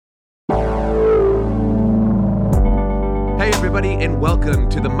everybody, and welcome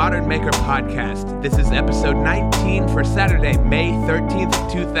to the Modern Maker Podcast. This is episode 19 for Saturday, May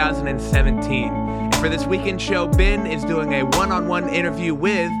 13th, 2017. And for this weekend show, Ben is doing a one-on-one interview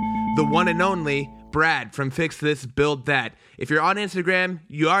with the one and only Brad from Fix This, Build That. If you're on Instagram,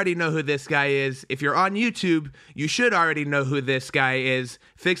 you already know who this guy is. If you're on YouTube, you should already know who this guy is.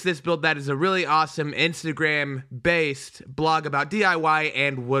 Fix This, Build That is a really awesome Instagram-based blog about DIY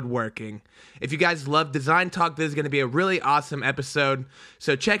and woodworking. If you guys love design talk, this is going to be a really awesome episode.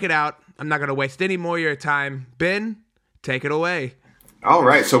 So check it out. I'm not going to waste any more of your time. Ben, take it away. All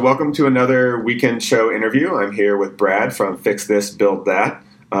right. So welcome to another weekend show interview. I'm here with Brad from Fix This, Build That.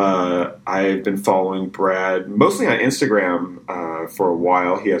 I've been following Brad mostly on Instagram for a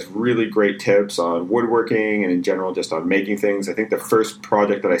while. He has really great tips on woodworking and in general just on making things. I think the first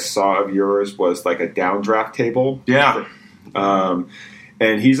project that I saw of yours was like a downdraft table. Yeah.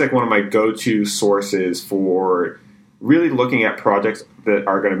 And he's like one of my go-to sources for really looking at projects that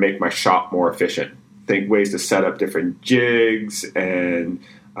are going to make my shop more efficient. Think ways to set up different jigs and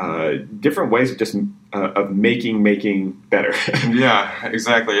different ways of just of making better. Yeah,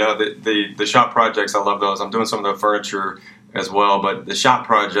 exactly. Yeah, the shop projects, I love those. I'm doing some of the furniture as well, but the shop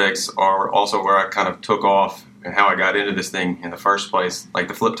projects are also where I kind of took off and how I got into this thing in the first place. Like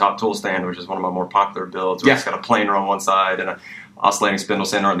the flip top tool stand, which is one of my more popular builds. Where It's got a planer on one side and a oscillating spindle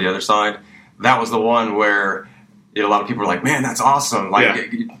sander on the other side. That was the one where a lot of people were like, "Man, that's awesome!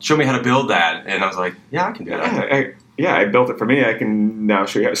 Like, show me how to build that." And I was like, "Yeah, I can do that." I built it for me. I can now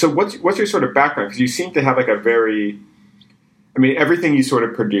show you. So what's your sort of background? Because you seem to have like a very, everything you sort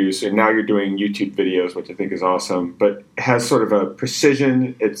of produce, and now you're doing YouTube videos, which I think is awesome, but has sort of a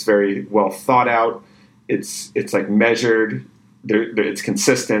precision. It's very well thought out. It's like measured. It's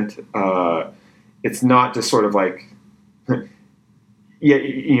consistent. It's not just sort of like,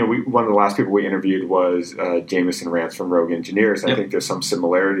 one of the last people we interviewed was Jameson Rance from Rogue Engineers. I think there's some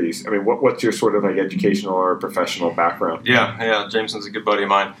similarities. What's your sort of like educational or professional background? Yeah. Jameson's a good buddy of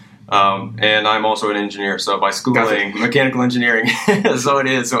mine. And I'm also an engineer, so by schooling, mechanical engineering. So it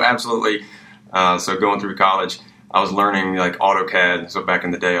is. So absolutely. So going through college, I was learning like AutoCAD. So back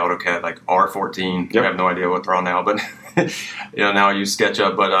in the day, AutoCAD, like R14. I have no idea what they're on now, but now I use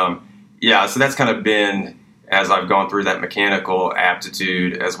SketchUp. But so that's kind of been, as I've gone through that mechanical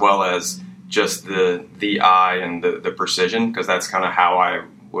aptitude, as well as just the eye and the precision, because that's kind of how I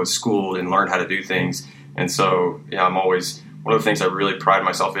was schooled and learned how to do things. And so, I'm always, one of the things I really pride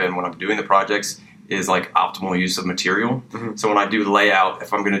myself in when I'm doing the projects is like optimal use of material. Mm-hmm. So when I do layout,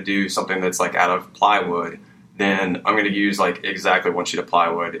 if I'm going to do something that's like out of plywood, then I'm going to use like exactly one sheet of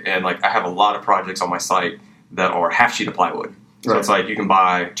plywood. And like I have a lot of projects on my site that are half sheet of plywood. So It's like you can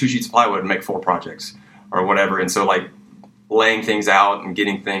buy 2 sheets of plywood and make 4 projects or whatever. And so like laying things out and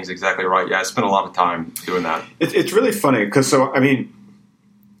getting things exactly right. Yeah, I spent a lot of time doing that. It's really funny because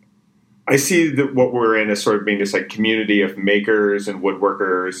I see that what we're in as sort of being this like community of makers and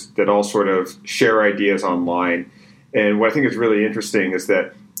woodworkers that all sort of share ideas online. And what I think is really interesting is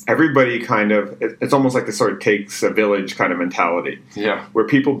that everybody kind of, it's almost like this sort of takes a village kind of mentality. Yeah. Where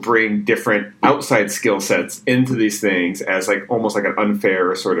people bring different outside skill sets into these things as like almost like an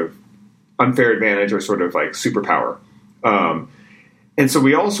unfair advantage or sort of like superpower. And so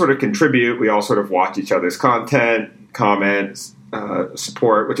we all sort of contribute. We all sort of watch each other's content, comments,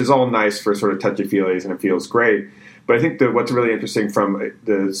 support, which is all nice for sort of touchy-feelies, and it feels great. But I think that what's really interesting from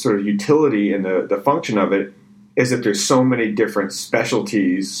the sort of utility and the function of it is that there's so many different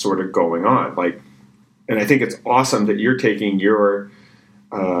specialties sort of going on. And I think it's awesome that you're taking your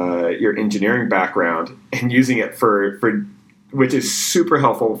engineering background and using it for which is super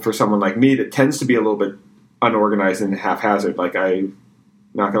helpful for someone like me that tends to be a little bit unorganized and haphazard. Like I'm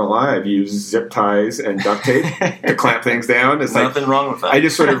not going to lie, I've used zip ties and duct tape to clamp things down. It's nothing wrong with that. I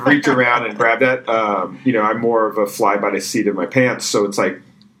just sort of reach around and grab that. I'm more of a fly by the seat of my pants. So it's like,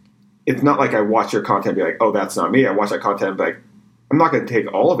 it's not like I watch your content and be like, oh, that's not me. I watch that content and be like, I'm not going to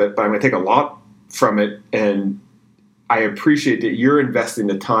take all of it, but I'm going to take a lot from it. And I appreciate that you're investing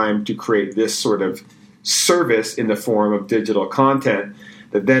the time to create this sort of service in the form of digital content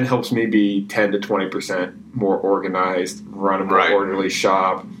that then helps me be 10 to 20% more organized, run a more orderly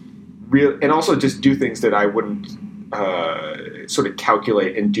shop, and also just do things that I wouldn't sort of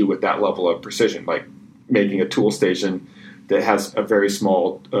calculate and do with that level of precision, like making a tool station that has a very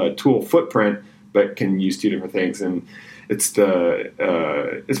small tool footprint but can use 2 different things. And it's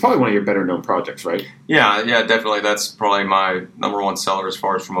probably one of your better known projects, right? Yeah, definitely. That's probably my number one seller as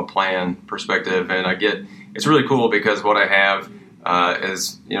far as from a plan perspective. And it's really cool because what I have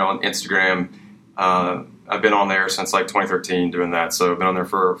is, on Instagram, I've been on there since like 2013 doing that. So I've been on there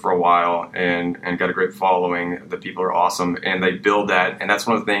for a while and got a great following. The people are awesome and they build that. And that's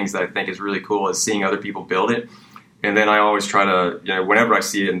one of the things that I think is really cool is seeing other people build it. And then I always try to, whenever I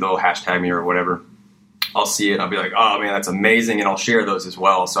see it and they'll hashtag me or whatever, I'll see it and I'll be like, oh man, that's amazing. And I'll share those as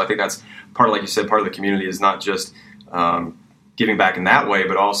well. So I think that's part of, like you said, part of the community is not just giving back in that way,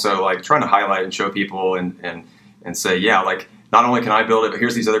 but also like trying to highlight and show people and say, yeah, like, not only can I build it, but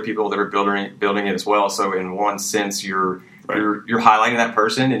here's these other people that are building it as well. So in one sense, you're highlighting that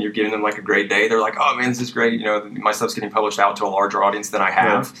person and you're giving them like a great day. They're like, oh man, this is great. My stuff's getting published out to a larger audience than I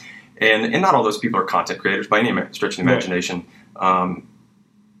have. Yeah. And not all those people are content creators by any stretch of the imagination,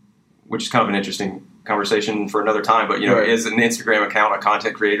 which is kind of an interesting conversation for another time. But, is an Instagram account a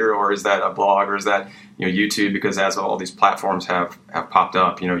content creator or is that a blog or is that, YouTube? Because as all these platforms have popped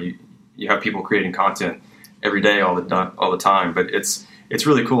up, you have people creating content every day, all the time. But it's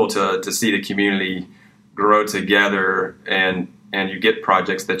really cool to see the community grow together and you get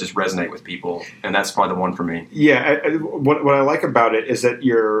projects that just resonate with people. And that's probably the one for me. Yeah. What I like about it is that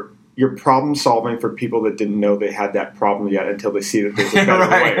you're problem solving for people that didn't know they had that problem yet until they see that there's a better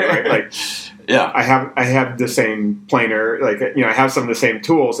way, right? Like, yeah, I have the same planer, like, I have some of the same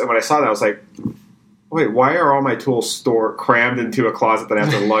tools. And when I saw that, I was like, wait, why are all my tools crammed into a closet that I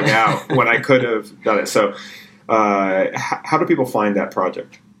have to lug out when I could have done it? So how do people find that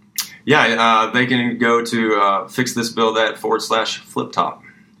project? Yeah, they can go to fixthisbuildthat/fliptop.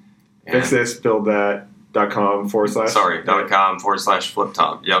 fixthisbuildthat.com/.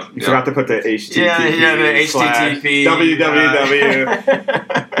 Yep. You forgot to put the HTTP. Yeah, the HTTP.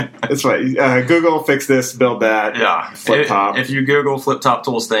 www. That's right. Google fix this, build that. Yeah. Flip top. If you Google flip top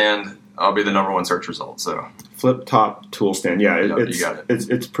tool stand, I'll be the number one search result. So flip top tool stand. Yeah, you got it.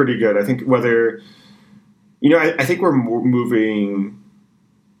 It's pretty good. I think I think we're moving.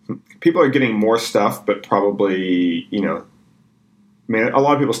 People are getting more stuff, but probably a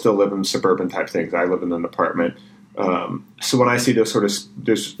lot of people still live in suburban type things. I live in an apartment. So when I see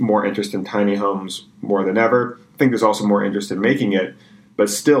there's more interest in tiny homes more than ever. I think there's also more interest in making it, but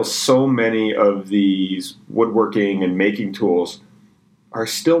still so many of these woodworking and making tools are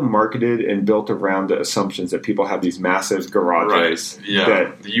still marketed and built around the assumptions that people have these massive garages. Right.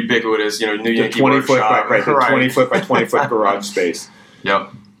 Yeah. The ubiquitous, New Yankee 20 Workshop. foot by 20 foot by 20 foot garage space.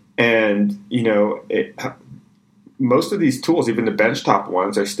 Yep. And, most of these tools, even the benchtop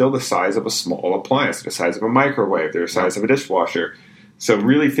ones, are still the size of a small appliance. They're the size of a microwave. They're the size of a dishwasher. So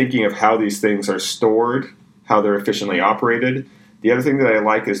really thinking of how these things are stored, how they're efficiently operated. The other thing that I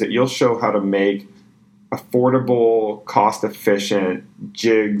like is that you'll show how to make affordable, cost-efficient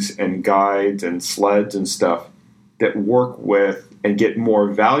jigs and guides and sleds and stuff that work with and get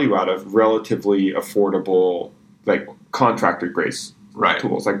more value out of relatively affordable, like contractor-grade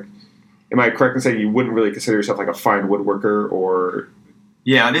tools. Like, am I correct in saying you wouldn't really consider yourself like a fine woodworker or?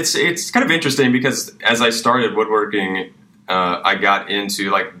 Yeah, and it's kind of interesting because as I started woodworking, I got into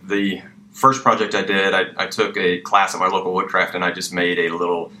like the first project I did. I took a class at my local woodcraft and I just made a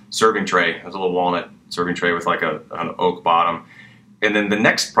little serving tray. It was a little walnut serving tray with like an oak bottom. And then the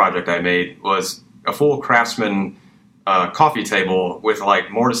next project I made was a full Craftsman coffee table with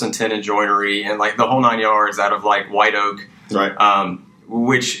like mortise and tenon joinery and like the whole 9 yards out of like white oak. Right.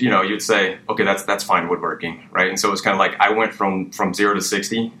 Which, you'd say, okay, that's fine woodworking, right? And so it was kind of like I went from 0 to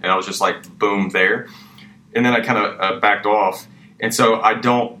 60 and I was just like, boom, there. And then I kind of backed off. And so I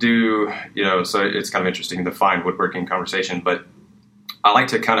don't do, so it's kind of interesting, the fine woodworking conversation, but I like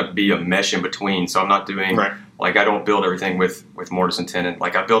to kind of be a mesh in between. So I'm not doing, like I don't build everything with mortise and tenon.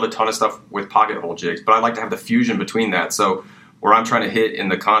 Like I build a ton of stuff with pocket hole jigs, but I like to have the fusion between that. So where I'm trying to hit in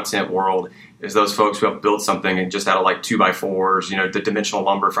the content world is those folks who have built something and just out of like 2x4s, the dimensional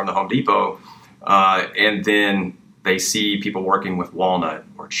lumber from the Home Depot, and then they see people working with walnut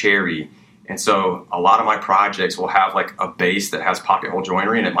or cherry. And so a lot of my projects will have like a base that has pocket hole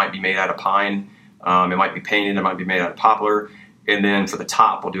joinery, and it might be made out of pine, it might be painted, it might be made out of poplar, and then for the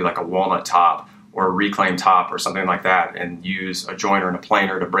top we'll do like a walnut top or a reclaimed top or something like that, and use a joiner and a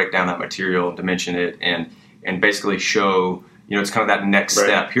planer to break down that material, dimension it, and basically show. It's kind of that next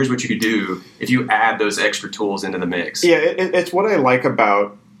step. Here's what you could do if you add those extra tools into the mix. Yeah, it's what I like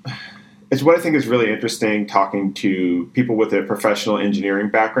about – it's what I think is really interesting talking to people with a professional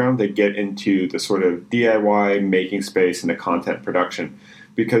engineering background that get into the sort of DIY making space and the content production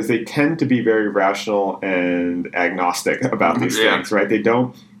because they tend to be very rational and agnostic about these things, right? They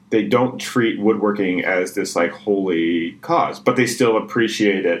don't treat woodworking as this like holy cause, but they still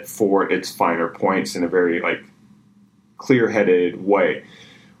appreciate it for its finer points in a very like clear-headed way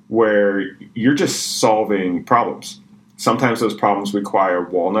where you're just solving problems. Sometimes those problems require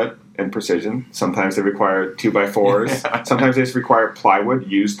walnut and precision. Sometimes they require 2x4s. Sometimes they just require plywood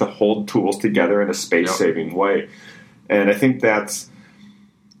used to hold tools together in a space-saving way. And I think I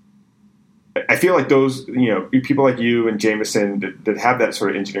feel like those, people like you and Jameson that have that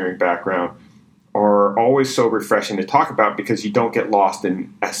sort of engineering background are always so refreshing to talk about because you don't get lost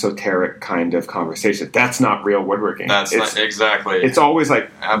in esoteric kind of conversation. That's not real woodworking. Exactly. It's always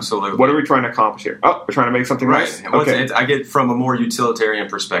like, absolutely. What are we trying to accomplish here? Oh, we're trying to make something nice. Well, okay. I get from a more utilitarian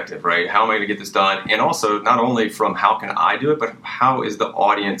perspective, right? How am I going to get this done? And also, not only from how can I do it, but how is the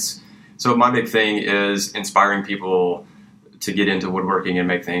audience? So my big thing is inspiring people to get into woodworking and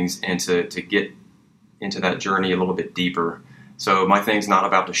make things, and to get into that journey a little bit deeper. So my thing's not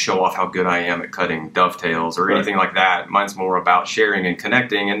about to show off how good I am at cutting dovetails or anything like that. Mine's more about sharing and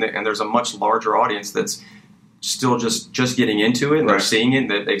connecting, and there's a much larger audience that's still just getting into it, and they're seeing it,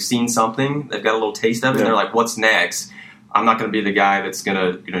 that they've seen something, they've got a little taste of it, and they're like, what's next? I'm not going to be the guy that's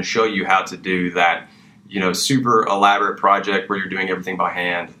going to show you how to do that, super elaborate project where you're doing everything by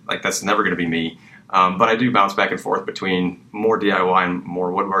hand. Like, that's never going to be me. But I do bounce back and forth between more DIY and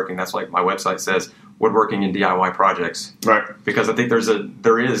more woodworking. That's like my website says, woodworking and DIY projects. Right. Because I think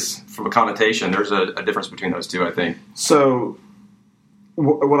there is, from a connotation, there's a difference between those two, I think. So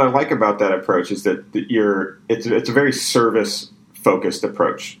what I like about that approach is that it's a very service-focused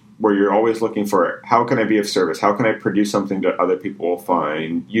approach where you're always looking for, how can I be of service? How can I produce something that other people will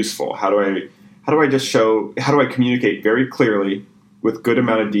find useful? How do I communicate very clearly with good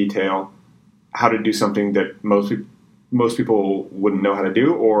amount of detail how to do something that most people wouldn't know how to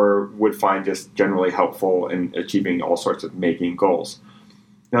do or would find just generally helpful in achieving all sorts of making goals.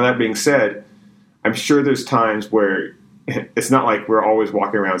 Now, that being said, I'm sure there's times where it's not like we're always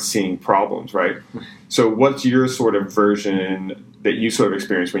walking around seeing problems, right? So what's your sort of version that you sort of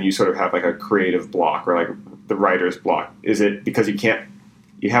experience when you sort of have like a creative block or like the writer's block? Is it because you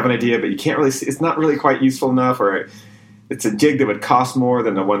have an idea, but you can't really it's not really quite useful enough, or it's a jig that would cost more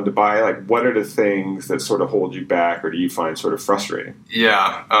than the one to buy? Like, what are the things that sort of hold you back or do you find sort of frustrating?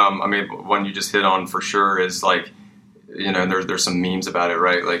 Yeah. One you just hit on for sure is like, there's some memes about it,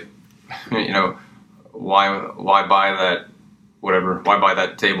 right? Like, why buy that, why buy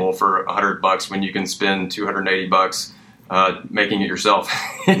that table for $100 when you can spend $280 making it yourself?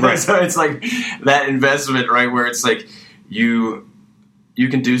 Right. So it's like that investment, right? Where it's like you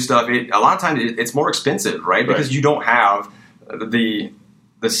can do stuff. A lot of times it's more expensive, right? Because you don't have the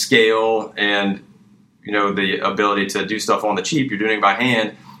scale and the ability to do stuff on the cheap. You're doing it by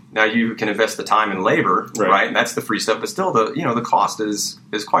hand. Now you can invest the time and labor, right? And that's the free stuff. But still, the cost is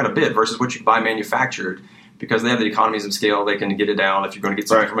quite a bit versus what you can buy manufactured, because they have the economies of scale. They can get it down if you're going to get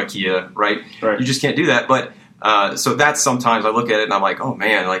something from IKEA, right? You just can't do that. But so that's sometimes I look at it and I'm like, oh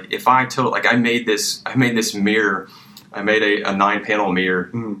man, like if I made this mirror. I made a 9-panel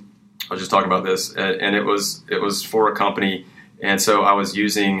mirror. I was just talking about this, and it was for a company, and so I was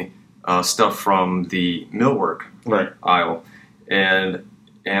using stuff from the millwork aisle, and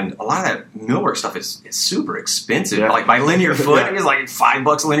a lot of that millwork stuff is super expensive. Like by linear foot, it was like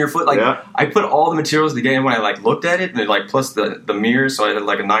 $5 a linear foot. Like I put all the materials together, and when I looked at it, and plus the mirror, so I had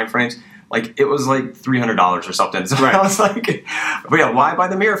like a 9 frames. Like, it was like $300 or something. So I was like, but yeah, why buy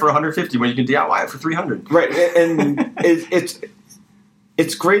the mirror for $150 when you can DIY it for $300? Right. And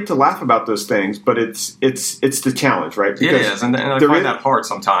it's great to laugh about those things, but it's the challenge, right? Because it is. And I find that hard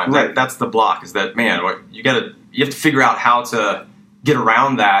sometimes. Right. That's the block, is that, man, you have to figure out how to get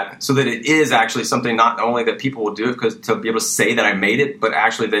around that so that it is actually something not only that people will do it because to be able to say that I made it, but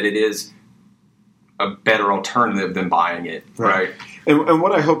actually that it is a better alternative than buying it, right? And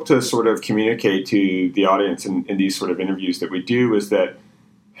what I hope to sort of communicate to the audience in these sort of interviews that we do is that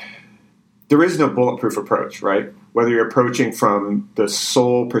there is no bulletproof approach, right? Whether you're approaching from the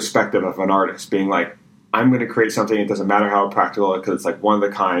sole perspective of an artist, being like, I'm going to create something, it doesn't matter how practical, because it's like one of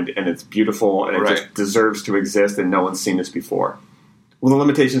a kind, and it's beautiful, and it just deserves to exist, and no one's seen this before. Well, the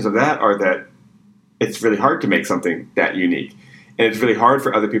limitations of that are that it's really hard to make something that unique. And it's really hard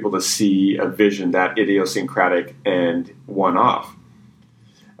for other people to see a vision that idiosyncratic and one-off.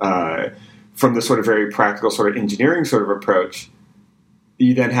 From the sort of very practical sort of engineering sort of approach,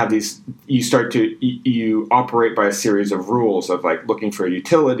 you then have you operate by a series of rules of like looking for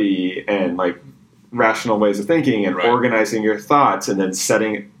utility and like rational ways of thinking and organizing your thoughts and then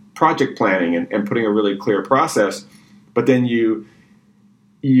setting project planning and putting a really clear process. But then you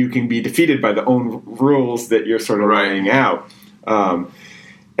can be defeated by the own rules that you're sort of laying out.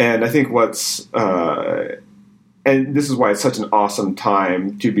 And I think and this is why it's such an awesome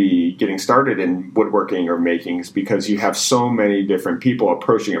time to be getting started in woodworking or makings, because you have so many different people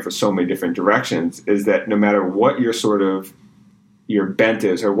approaching it for so many different directions, is that no matter what your sort of your bent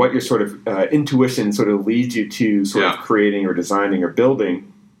is, or what your sort of intuition sort of leads you to sort of creating or designing or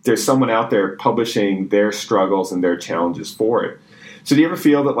building, there's someone out there publishing their struggles and their challenges for it. So do you ever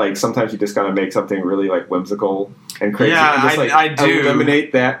feel that like sometimes you just gotta make something really like whimsical and crazy? Yeah, and just, like, I do.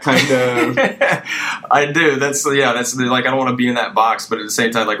 Eliminate that kind of. I do. That's like I don't want to be in that box, but at the same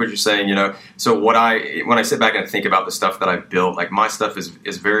time, like what you're saying, you know. So when I sit back and think about the stuff that I've built, like my stuff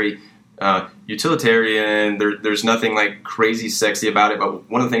is very utilitarian. There's nothing like crazy sexy about it. But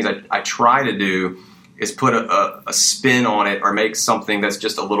one of the things I try to do is put a spin on it, or make something that's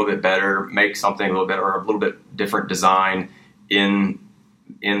just a little bit better, make something a little bit or a little bit different design in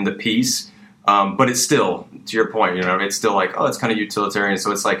the piece, but it's still, to your point, you know, it's still like, oh, it's kind of utilitarian.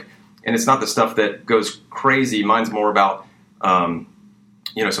 So it's like, and it's not the stuff that goes crazy. Mine's more about,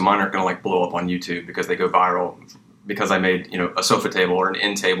 you know, so mine aren't going to like blow up on YouTube because they go viral because I made, you know, a sofa table or an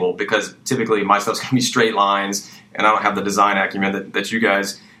end table, because typically my stuff's going to be straight lines and I don't have the design acumen that you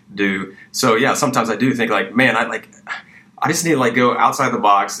guys do. So yeah, sometimes I do think like, man, I just need to like go outside the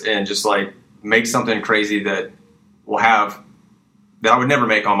box and just like make something crazy that will have, that I would never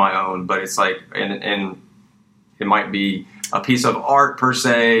make on my own, but it's like, and it might be a piece of art per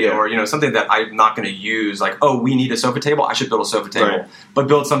se, or, you know, something that I'm not going to use. Like, oh, we need a sofa table, I should build a sofa table, right. But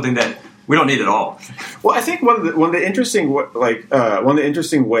build something that we don't need at all. Well, I think one of the interesting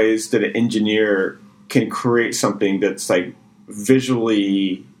ways that an engineer can create something that's like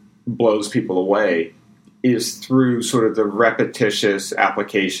visually blows people away is through sort of the repetitious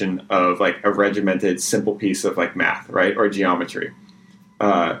application of like a regimented, simple piece of like math, right, or geometry.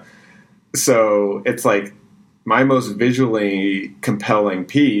 So it's like my most visually compelling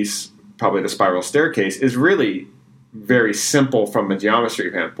piece, probably the spiral staircase, is really very simple from a geometry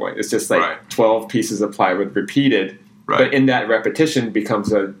standpoint. It's just like 12 pieces of plywood repeated, but in that repetition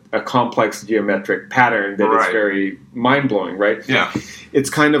becomes a complex geometric pattern that is very mind-blowing, right? Yeah. It's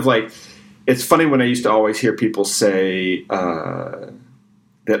kind of like, it's funny when I used to always hear people say that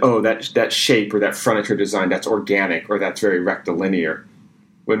shape or that furniture design, that's organic or that's very rectilinear.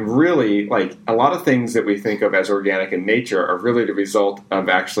 When really, like, a lot of things that we think of as organic in nature are really the result of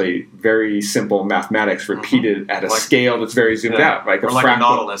actually very simple mathematics repeated at a scale that's very zoomed out. Like or like a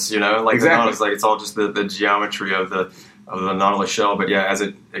nautilus, you know? Like exactly. The nautilus, like it's all just the geometry of the nautilus shell, but yeah, as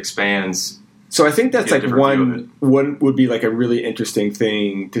it expands. So I think that's like one would be like a really interesting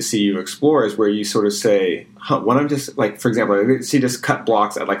thing to see you explore, is where you sort of say, why don't I just, like, for example, I see just cut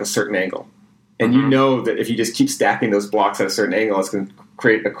blocks at like a certain angle. And you know that if you just keep stacking those blocks at a certain angle, it's going to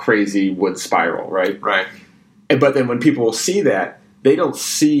create a crazy wood spiral, right? Right. But then when people see that, they don't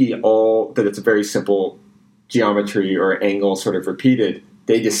see all that it's a very simple geometry or angle sort of repeated.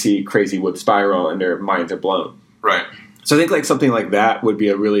 They just see crazy wood spiral and their minds are blown. Right. So I think like something like that would be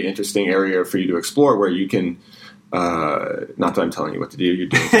a really interesting area for you to explore, where you can, not that I'm telling you what to do, you're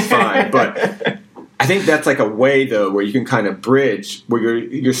doing fine, but I think that's like a way, though, where you can kind of bridge, where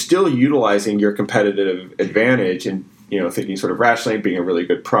you're still utilizing your competitive advantage and, you know, thinking sort of rationally, being a really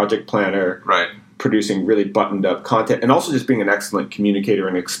good project planner, right, producing really buttoned up content, and also just being an excellent communicator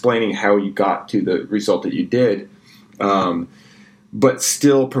and explaining how you got to the result that you did, but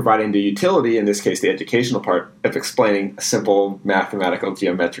still providing the utility, in this case the educational part, of explaining a simple mathematical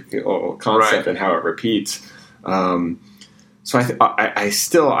geometrical concept and how it repeats. So I think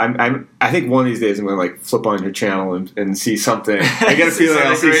one of these days I'm going to like flip on your channel and see something. I get a feeling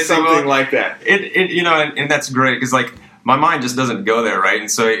I'll see something like that. It you know, and that's great, because like my mind just doesn't go there, right? And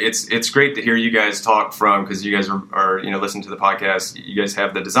so it's great to hear you guys talk from, because you guys are you know, listening to the podcast. You guys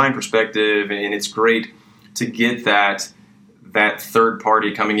have the design perspective, and it's great to get that third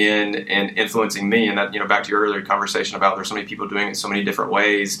party coming in and influencing me. And that, you know, back to your earlier conversation about there's so many people doing it so many different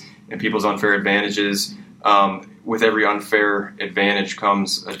ways and people's unfair advantages. With every unfair advantage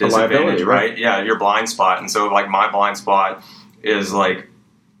comes a disadvantage, right? Yeah, your blind spot. And so like my blind spot is like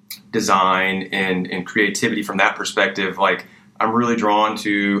design and creativity from that perspective. Like I'm really drawn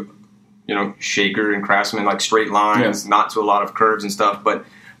to, you know, Shaker and Craftsman, like straight lines, not to a lot of curves and stuff. But,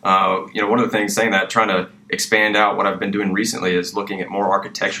 you know, one of the things saying that, trying to expand out what I've been doing recently is looking at more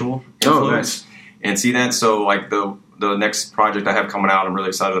architectural influence and see that. So like the next project I have coming out, I'm really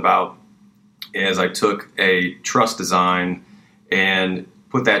excited about, is I took a truss design and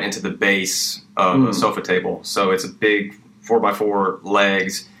put that into the base of a sofa table. So it's a big 4x4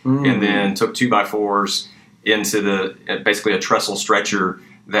 legs, and then took 2x4s into basically a trestle stretcher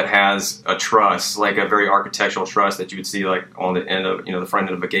that has a truss, like a very architectural truss that you would see like on the end of, you know, the front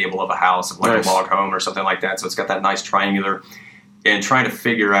end of a gable of a house, of like a log home or something like that. So it's got that nice triangular, and trying to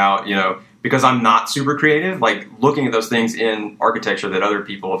figure out, you know, because I'm not super creative, like looking at those things in architecture that other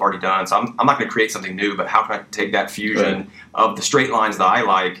people have already done. So I'm not going to create something new, but how can I take that fusion of the straight lines that I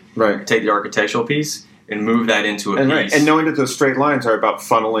like, take the architectural piece, and move that into a piece. Right. And knowing that those straight lines are about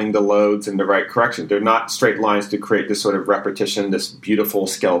funneling the loads in the right correction. They're not straight lines to create this sort of repetition, this beautiful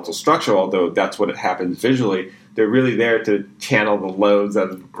skeletal structure, although that's what it happens visually. They're really there to channel the loads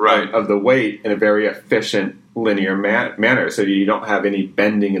of the weight in a very efficient, linear manner. So you don't have any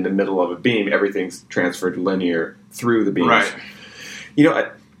bending in the middle of a beam. Everything's transferred linear through the beams.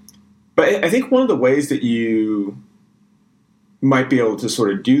 Right. But I think one of the ways that you might be able to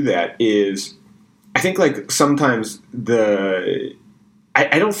sort of do that is, I think like sometimes I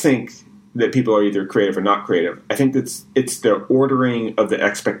don't think that people are either creative or not creative. I think it's the ordering of the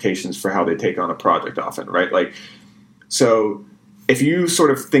expectations for how they take on a project often, right? Like, so if you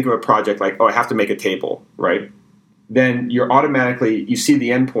sort of think of a project like, oh, I have to make a table, right? Then you see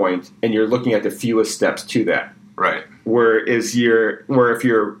the end point and you're looking at the fewest steps to that. Right. If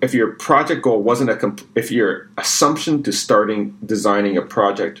your project goal wasn't if your assumption to designing a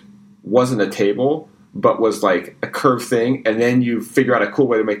project wasn't a table, but was like a curve thing, and then you figure out a cool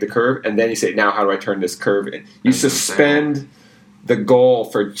way to make the curve, and then you say, now how do I turn this curve in? You suspend the goal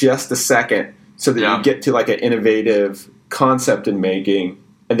for just a second so that you get to like an innovative concept in making,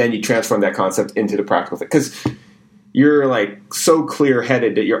 and then you transform that concept into the practical thing. Because you're like so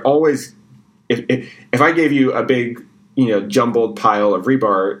clear-headed that you're always, if I gave you a big, jumbled pile of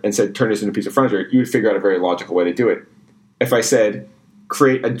rebar and said, turn this into a piece of furniture, you would figure out a very logical way to do it. If I said,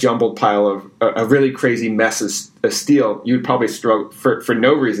 create a jumbled pile of a really crazy mess of steel, you'd probably struggle for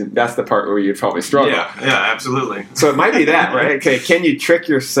no reason. That's the part where you'd probably struggle. Yeah, absolutely. So it might be that, right? Okay, can you trick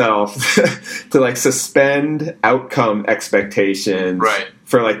yourself to like suspend outcome expectations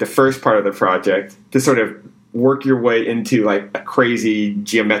for like the first part of the project to sort of work your way into like a crazy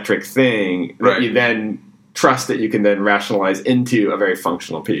geometric thing that you then trust that you can then rationalize into a very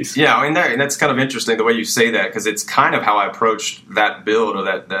functional piece. Yeah, I mean, that's kind of interesting the way you say that, because it's kind of how I approached that build or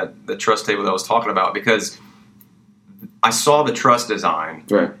that truss table that I was talking about, because I saw the truss design,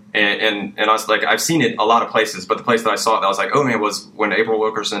 and I was like, I've seen it a lot of places, but the place that I saw it, I was like, oh man, was when April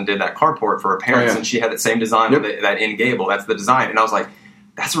Wilkerson did that carport for her parents, and she had that same design with that end gable. That's the design, and I was like,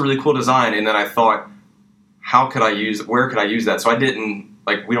 that's a really cool design. And then I thought, where could I use that? So I didn't.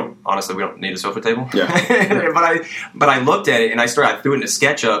 Like, we don't need a sofa table. Yeah. but I looked at it and I threw it into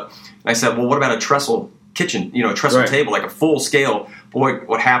SketchUp, and I said, well, what about a trestle kitchen, a trestle table, like a full scale? Boy,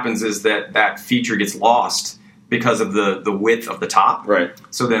 what happens is that feature gets lost because of the width of the top. Right.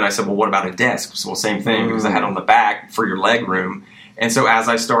 So then I said, well, what about a desk? So, well, same thing, because I had on the back for your leg room. And so as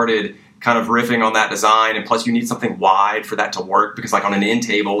I started kind of riffing on that design, and plus you need something wide for that to work, because like on an end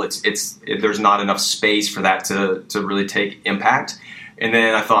table, there's not enough space for that to really take impact. And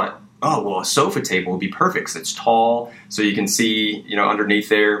then I thought, oh, well, a sofa table would be perfect because it's tall, so you can see, underneath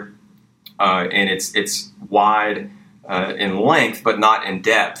there, and it's wide in length, but not in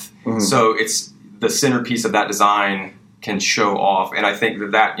depth. Mm-hmm. So it's the centerpiece of that design can show off. And I think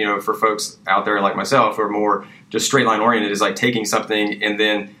that for folks out there like myself who are more just straight line oriented, is like taking something and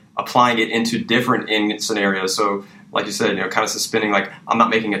then applying it into different end scenarios. So like you said, kind of suspending, like, I'm not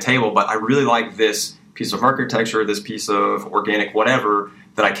making a table, but I really like this piece of architecture, this piece of organic whatever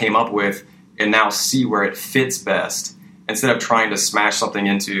that I came up with, and now see where it fits best, instead of trying to smash something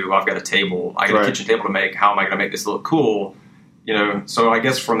into, I've got a table, I got a kitchen table to make, how am I going to make this look cool? So I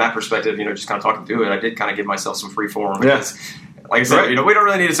guess from that perspective, just kind of talking through it, I did kind of give myself some free form. Because, like I said, we don't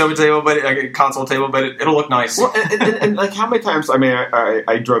really need a sofa table, but a console table, but it'll look nice. Well, and like, how many times? I mean,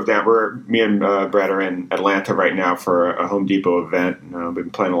 I drove down. Me and Brett are in Atlanta right now for a Home Depot event. We've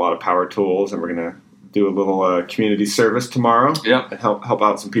been playing a lot of power tools, and we're gonna do a little community service tomorrow. Yeah, and help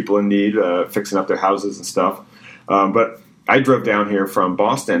out some people in need, fixing up their houses and stuff. But I drove down here from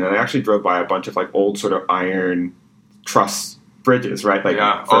Boston, and I actually drove by a bunch of like old sort of iron truss bridges, right? Like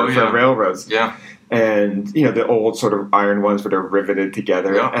for railroads. Yeah. And, the old sort of iron ones that are riveted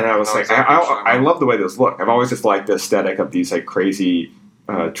together. Yeah. And I was I love the way those look. I've always just liked the aesthetic of these like crazy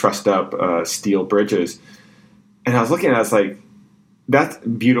trussed up steel bridges. And I was looking at it, I was like, that's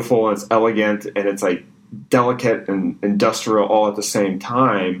beautiful and it's elegant and it's like delicate and industrial all at the same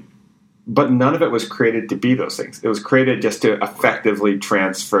time. But none of it was created to be those things. It was created just to effectively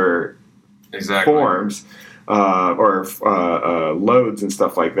transfer forms or loads and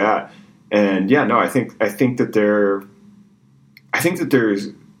stuff like that. And I think that there's.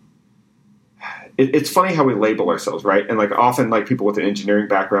 It's funny how we label ourselves, right? And like often, like people with an engineering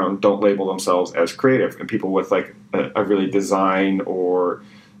background don't label themselves as creative, and people with like a really design or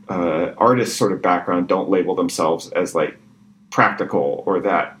artist sort of background don't label themselves as like practical or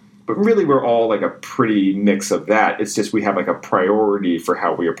that. But really, we're all like a pretty mix of that. It's just we have like a priority for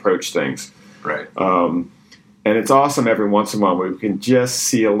how we approach things. Right. And it's awesome every once in a while we can just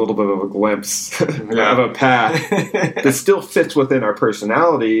see a little bit of a glimpse of a path that still fits within our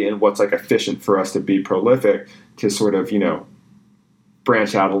personality and what's like efficient for us to be prolific to sort of,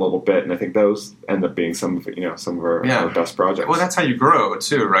 branch out a little bit. And I think those end up being some of our best projects. Well, that's how you grow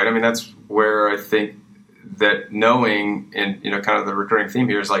too, right? I mean, that's where I think that knowing, and kind of the recurring theme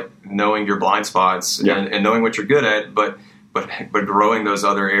here is like knowing your blind spots and knowing what you're good at, but growing those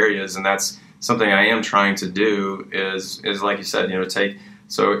other areas. And that's something I am trying to do is like you said,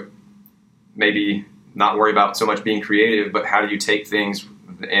 so maybe not worry about so much being creative, but how do you take things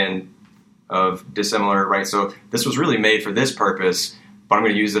of dissimilar, right? So this was really made for this purpose, but I'm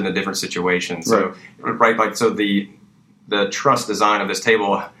going to use it in a different situation. So, so the truss design of this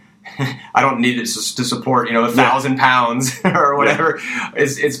table, I don't need it to support, 1,000 pounds or whatever. Yeah.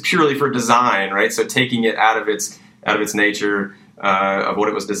 It's purely for design, right? So taking it out of its nature, of what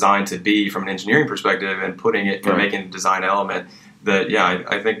it was designed to be from an engineering perspective and putting it, making a design element that,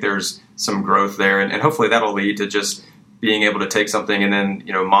 I think there's some growth there. And hopefully that'll lead to just being able to take something and then,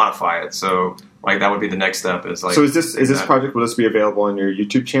 modify it. So like that would be the next step is like. So is this project, will this be available on your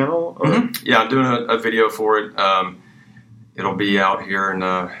YouTube channel? Or? Mm-hmm. Yeah, I'm doing a video for it. It'll be out here in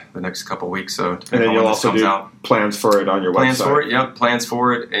the next couple of weeks. So and then you'll also do plans for it on your website. Plans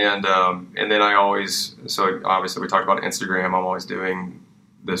for it, and then I always, so obviously we talked about Instagram. I'm always doing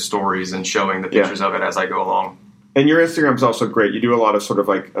the stories and showing the pictures of it as I go along. And your Instagram is also great. You do a lot of sort of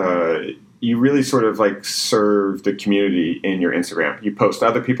like you really sort of like serve the community in your Instagram. You post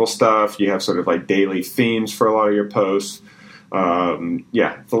other people's stuff. You have sort of like daily themes for a lot of your posts.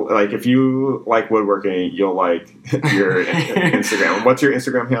 Like if you like woodworking, you'll like your Instagram. What's your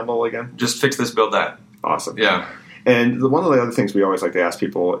Instagram handle again? Just Fix This, Build That. Awesome. Yeah. And one of the other things we always like to ask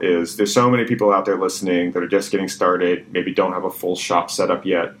people is there's so many people out there listening that are just getting started, maybe don't have a full shop set up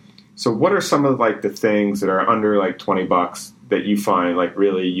yet. So what are some of like the things that are under like $20 that you find like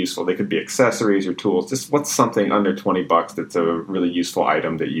really useful? They could be accessories or tools. Just what's something under $20 that's a really useful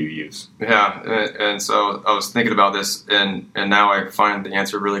item that you use? Yeah, and so I was thinking about this, and now I find the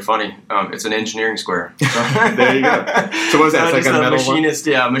answer really funny. It's an engineering square. There you go. So what is that? It's like a metal machinist,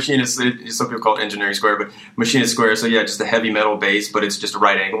 one? Yeah, machinist. Some people call it engineering square, but machinist square. So yeah, just a heavy metal base, but it's just a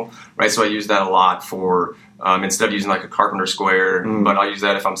right angle, right? So I use that a lot for. Instead of using like a carpenter square, but I'll use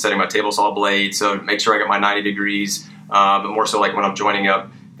that if I'm setting my table saw blade, so make sure I get my 90 degrees, but more so like when I'm joining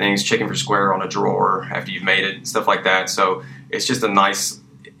up things, checking for square on a drawer after you've made it, stuff like that. So it's just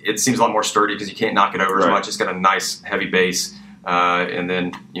it seems a lot more sturdy because you can't knock it over as much. It's got a nice heavy base, and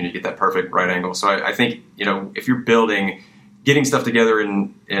then you get that perfect right angle. So I think, if you're building, getting stuff together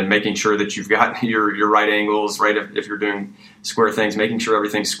and making sure that you've got your right angles, right? If you're doing square things, making sure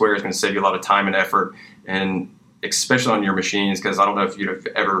everything's square is going to save you a lot of time and effort, and especially on your machines, because I don't know if you've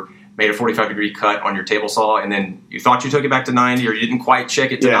ever made a 45-degree cut on your table saw and then you thought you took it back to 90 or you didn't quite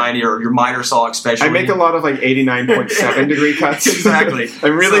check it to 90, or your miter saw especially. I make a lot of like 89.7 degree cuts. Exactly.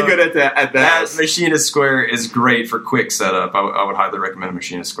 I'm really good at that. That machinist square is great for quick setup. I would highly recommend a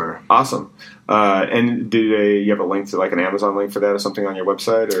machinist square. Awesome. And you have a link to like an Amazon link for that or something on your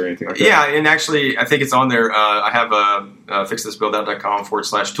website or anything like that? Yeah, and actually I think it's on there. I have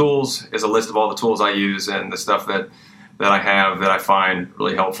fixthisbuildout.com/tools is a list of all the tools I use and the stuff that I have that I find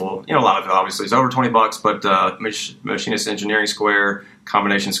really helpful. A lot of it obviously is over $20, but machinist engineering square,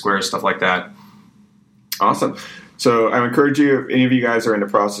 combination square, stuff like that. Awesome. So I encourage you, if any of you guys are in the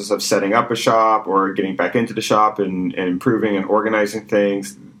process of setting up a shop or getting back into the shop and improving and organizing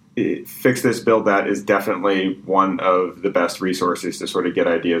things, Fix This, Build That is definitely one of the best resources to sort of get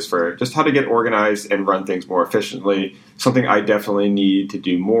ideas for just how to get organized and run things more efficiently. Something I definitely need to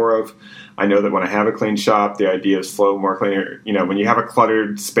do more of. I know that when I have a clean shop, the ideas flow more cleaner. When you have a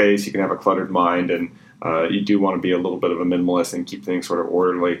cluttered space, you can have a cluttered mind, and you do want to be a little bit of a minimalist and keep things sort of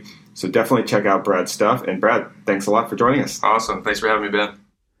orderly. So definitely check out Brad's stuff. And Brad, thanks a lot for joining us. Awesome. Thanks for having me, Ben.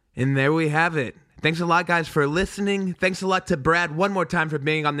 And there we have it. Thanks a lot, guys, for listening. Thanks a lot to Brad one more time for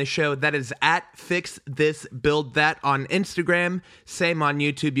being on the show. That is at Fix This Build That on Instagram. Same on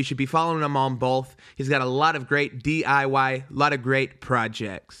YouTube. You should be following him on both. He's got a lot of great DIY, a lot of great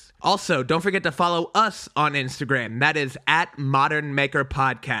projects. Also, don't forget to follow us on Instagram. That is at Modern Maker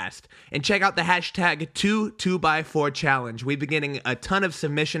Podcast. And check out the hashtag 2x4 Challenge. We've been getting a ton of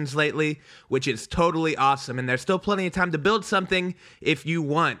submissions lately, which is totally awesome. And there's still plenty of time to build something if you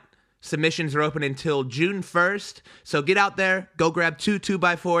want. Submissions are open until June 1st, so get out there, go grab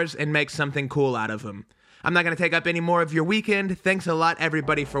 2x4s, and make something cool out of them. I'm not going to take up any more of your weekend. Thanks a lot,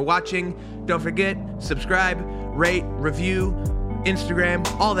 everybody, for watching. Don't forget, subscribe, rate, review, Instagram,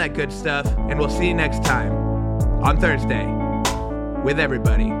 all that good stuff. And we'll see you next time on Thursday with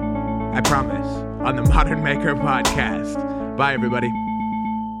everybody. I promise, on the Modern Maker Podcast. Bye, everybody.